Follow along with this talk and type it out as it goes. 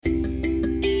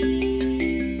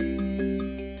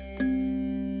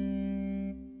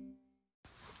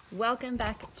Welcome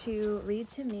back to Read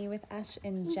to Me with Ash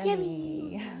and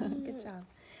Jenny. Good job.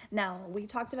 Now, we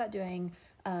talked about doing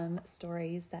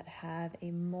stories that have a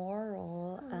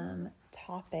moral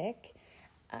topic,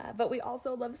 but we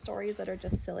also love stories that are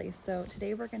just silly. So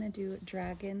today we're going to do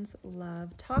Dragons Love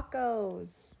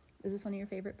Tacos. Is this one of your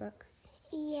favorite books?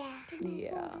 Yeah.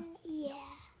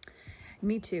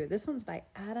 Me too. This one's by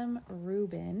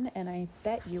Rubin, and I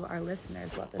bet you our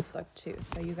listeners love this book too.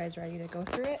 So you guys ready to go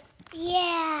through it?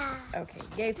 Yeah. Okay,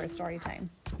 yay for story time.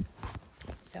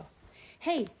 So,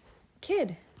 hey,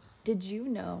 kid, did you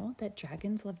know that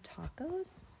dragons love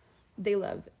tacos? They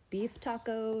love beef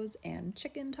tacos and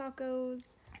chicken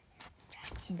tacos.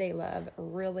 They love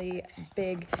really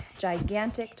big,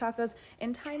 gigantic tacos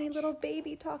and tiny little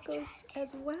baby tacos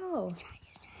as well.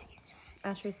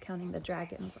 Asher's counting the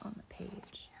dragons on the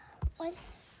page. 1,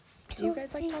 2, Do you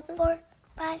guys like 3, tacos? 4,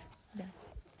 5, Yeah.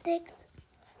 6,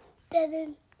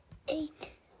 7,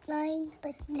 8, 9,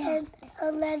 10,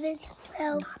 11,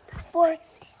 12, 14,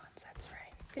 That's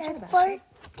right. Good job, and Asher.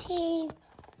 14,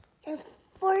 and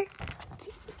 14,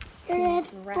 and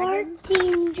Dragons?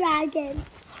 14 dragons.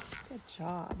 Good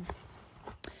job.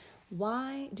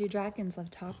 Why do dragons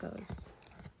love tacos?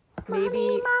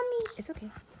 Mommy. It's okay.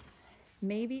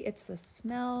 Maybe it's the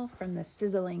smell from the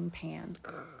sizzling pan.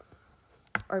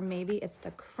 Or maybe it's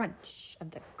the crunch of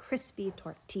the crispy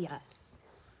tortillas.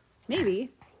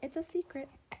 Maybe it's a secret.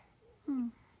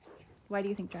 Why do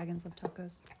you think dragons love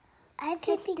tacos? I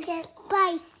think the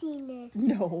spiciness.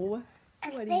 No. I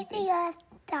What do you think think? they love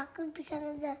tacos because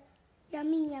of the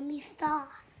yummy sauce.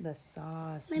 The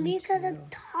sauce. Maybe me because too. of the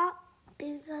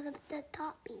topping.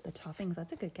 The toppings,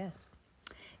 that's a good guess.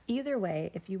 Either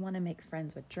way, if you want to make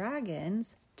friends with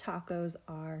dragons, tacos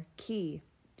are key.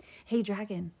 Hey,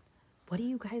 dragon, why do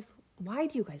you guys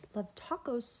love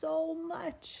tacos so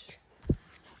much? You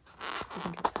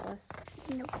think you'll tell us?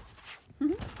 No.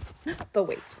 But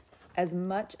wait, as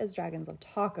much as dragons love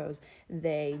tacos,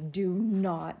 they do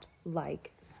not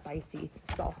like spicy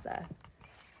salsa.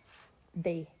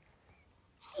 They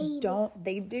hate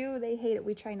it.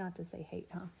 We try not to say hate,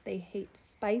 huh? They hate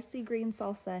spicy green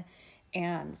salsa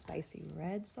and spicy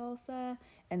red salsa,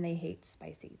 and they hate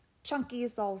spicy chunky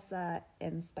salsa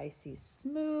and spicy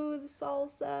smooth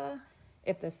salsa.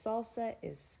 If the salsa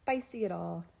is spicy at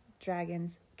all,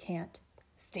 dragons can't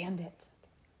stand it.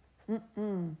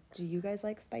 Do you guys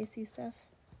like spicy stuff?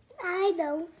 I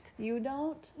don't. You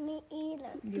don't? Me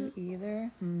either. You either?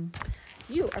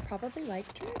 You are probably like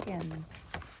dragons.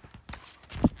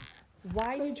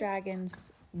 Why do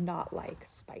dragons not like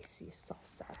spicy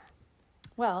salsa?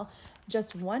 Well,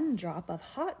 just one drop of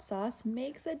hot sauce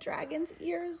makes a dragon's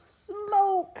ears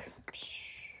smoke.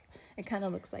 It kind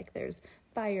of looks like there's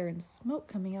fire and smoke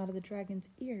coming out of the dragon's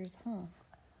ears, huh?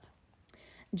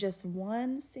 Just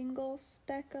one single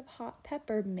speck of hot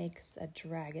pepper makes a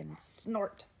dragon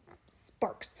snort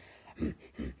sparks. And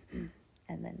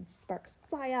then sparks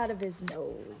fly out of his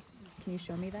nose. Can you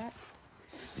show me that?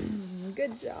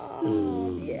 Good job.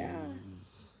 Yeah.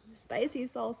 Spicy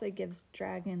salsa gives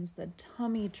dragons the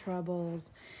tummy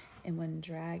troubles. And when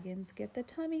dragons get the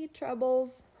tummy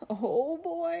troubles, oh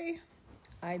boy,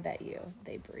 I bet you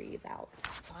they breathe out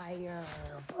fire.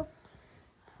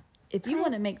 If you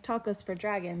want to make tacos for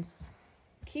dragons,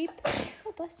 keep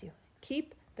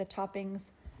the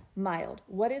toppings mild.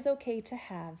 What is okay to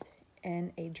have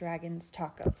in a dragon's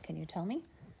taco? Can you tell me?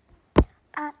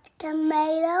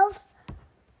 Tomatoes,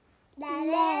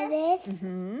 lettuce,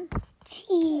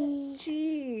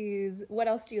 cheese. What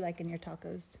else do you like in your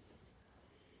tacos?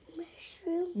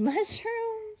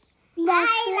 Mushrooms.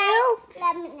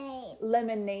 Lemonade.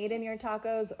 Lemonade in your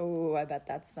tacos? Oh, I bet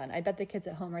that's fun. I bet the kids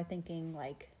at home are thinking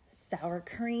like sour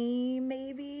cream,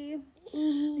 maybe?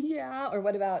 Yeah, or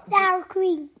what about... Sour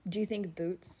cream. Do you think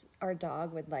Boots, our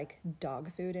dog, would like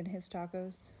dog food in his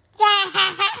tacos?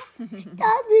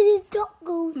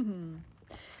 Tacos.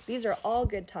 These are all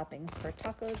good toppings for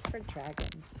tacos for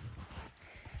dragons.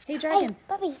 Hey, dragon. Hey,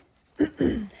 puppy.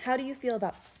 How do you feel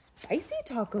about spicy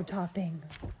taco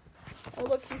toppings? Oh,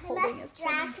 look, he's holding his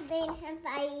tummy. Distracting him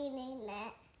by eating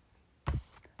it.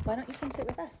 Why don't you come sit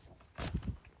with us?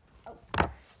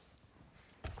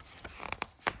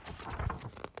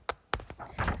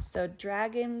 So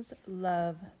dragons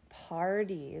love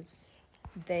parties.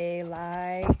 They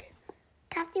like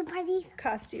Costume parties.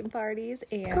 costume parties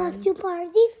and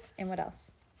and what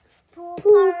else? Pool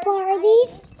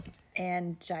parties.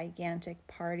 And gigantic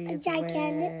parties.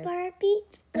 Gigantic with... parties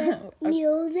with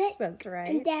music That's right.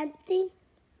 and dancing.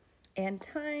 And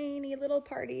tiny little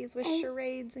parties with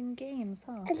charades and games,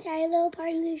 huh? A tiny little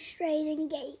party with charade and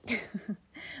game.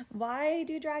 Why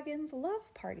do dragons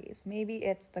love parties? Maybe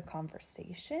it's the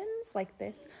conversations like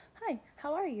this. Hi,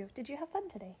 how are you? Did you have fun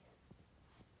today?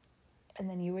 And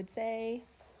then you would say,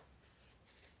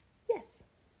 yes.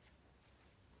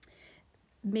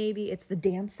 Maybe it's the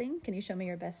dancing. Can you show me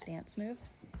your best dance move?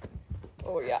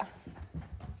 Oh, yeah.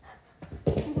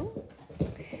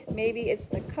 Maybe it's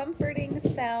the comforting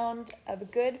sound of a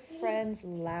good friend's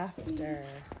laughter.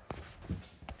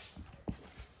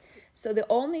 So the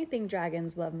only thing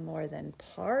dragons love more than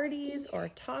parties or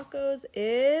tacos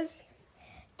is...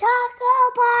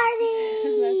 Taco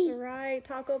party! That's right.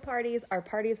 Taco parties are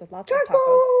parties with lots of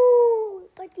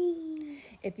tacos. Party!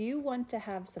 If you want to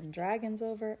have some dragons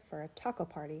over for a taco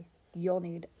party, you'll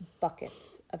need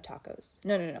buckets of tacos.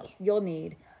 No. You'll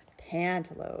need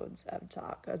pantaloads of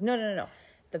tacos. No.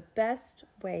 The best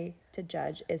way to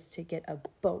judge is to get a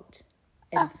boat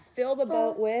and fill the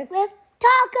boat with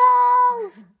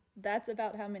tacos! That's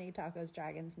about how many tacos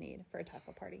dragons need for a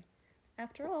taco party.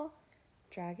 After all,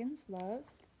 dragons love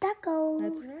tacos.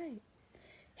 That's right.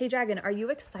 Hey, dragon, are you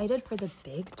excited for the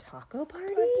big taco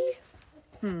party?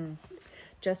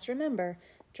 Just remember,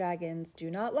 dragons do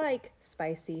not like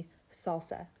spicy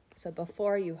salsa. So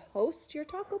before you host your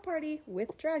taco party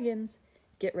with dragons,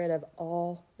 get rid of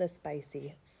all the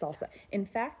spicy salsa. In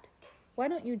fact, why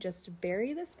don't you just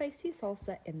bury the spicy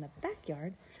salsa in the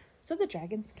backyard so the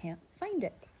dragons can't find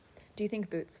it? Do you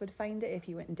think Boots would find it if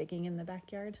you went digging in the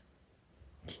backyard?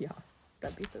 Yeah,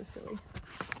 that'd be so silly.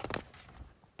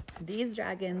 These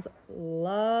dragons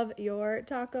love your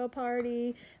taco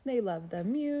party. They love the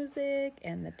music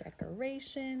and the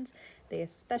decorations. They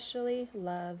especially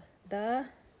love the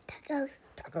tacos.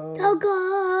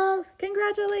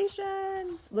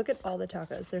 Congratulations! Look at all the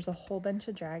tacos. There's a whole bunch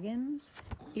of dragons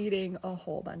eating a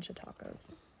whole bunch of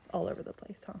tacos all over the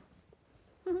place, huh?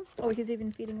 Oh, he's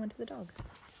even feeding one to the dog.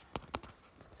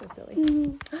 So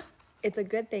silly. It's a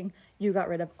good thing you got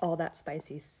rid of all that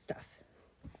spicy stuff.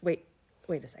 Wait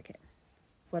a second.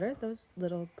 What are those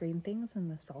little green things in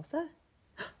the salsa?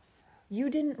 You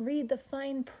didn't read the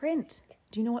fine print.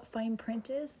 Do you know what fine print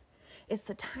is? It's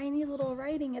the tiny little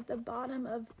writing at the bottom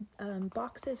of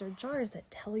boxes or jars that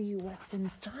tell you what's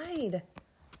inside.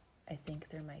 I think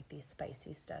there might be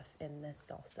spicy stuff in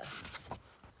this salsa.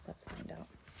 Let's find out.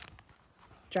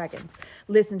 Dragons,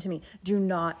 listen to me. Do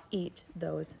not eat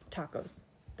those tacos.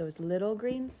 Those little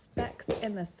green specks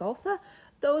in the salsa,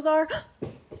 those are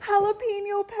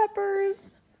jalapeno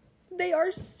peppers. They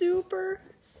are super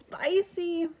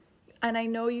spicy. And I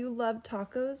know you love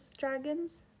tacos,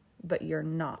 dragons, but you're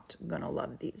not gonna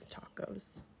love these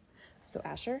tacos. So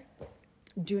Asher,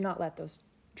 do not let those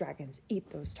dragons eat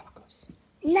those tacos.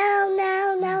 No.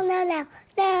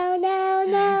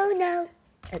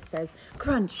 It says,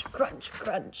 crunch, crunch,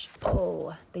 crunch.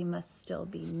 Oh, they must still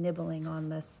be nibbling on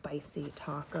the spicy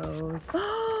tacos.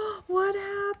 What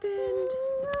happened?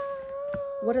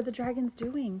 What are the dragons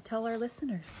doing? Tell our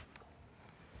listeners.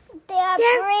 They're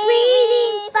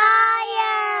breathing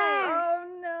fire! Oh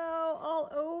no, all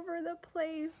over the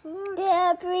place. Look.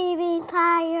 They're breathing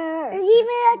fire. There's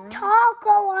even a taco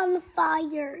on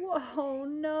fire. Oh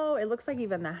no, it looks like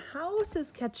even the house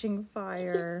is catching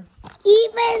fire.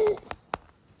 Even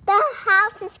the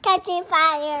house is catching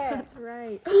fire. That's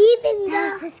right. Even the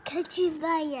house is catching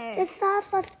fire. The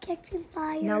sauce is catching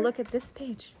fire. Now look at this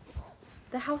page.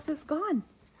 The house is gone.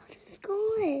 It's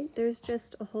gone. There's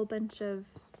just a whole bunch of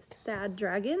sad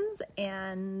dragons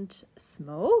and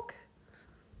smoke.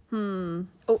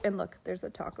 Oh, and look, there's a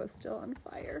taco still on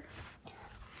fire.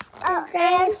 Oh, the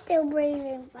dragon's still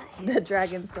breathing fire. The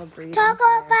dragon's still breathing Taco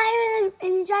fire. fire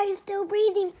and the dragon's still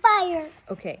breathing fire.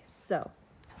 Okay, so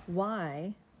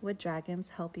why would dragons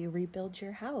help you rebuild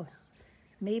your house?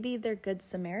 Maybe they're good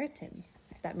Samaritans.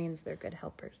 That means they're good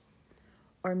helpers.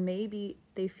 Or maybe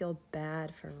they feel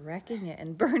bad for wrecking it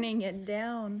and burning it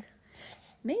down.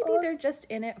 Maybe they're just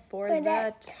in it for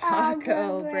the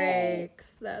taco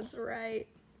breaks. That's right.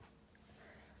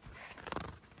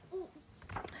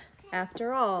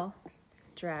 After all,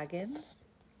 dragons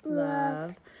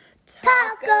love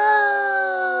tacos.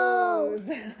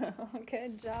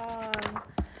 Good job.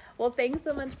 Well, thanks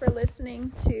so much for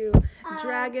listening to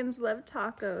Dragons Love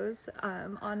Tacos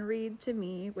on Read to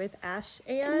Me with Ash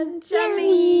and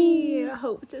Jemmy.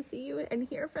 Hope to see you and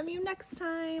hear from you next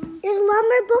time. There's one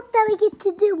more book that we get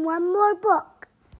to do. One more book.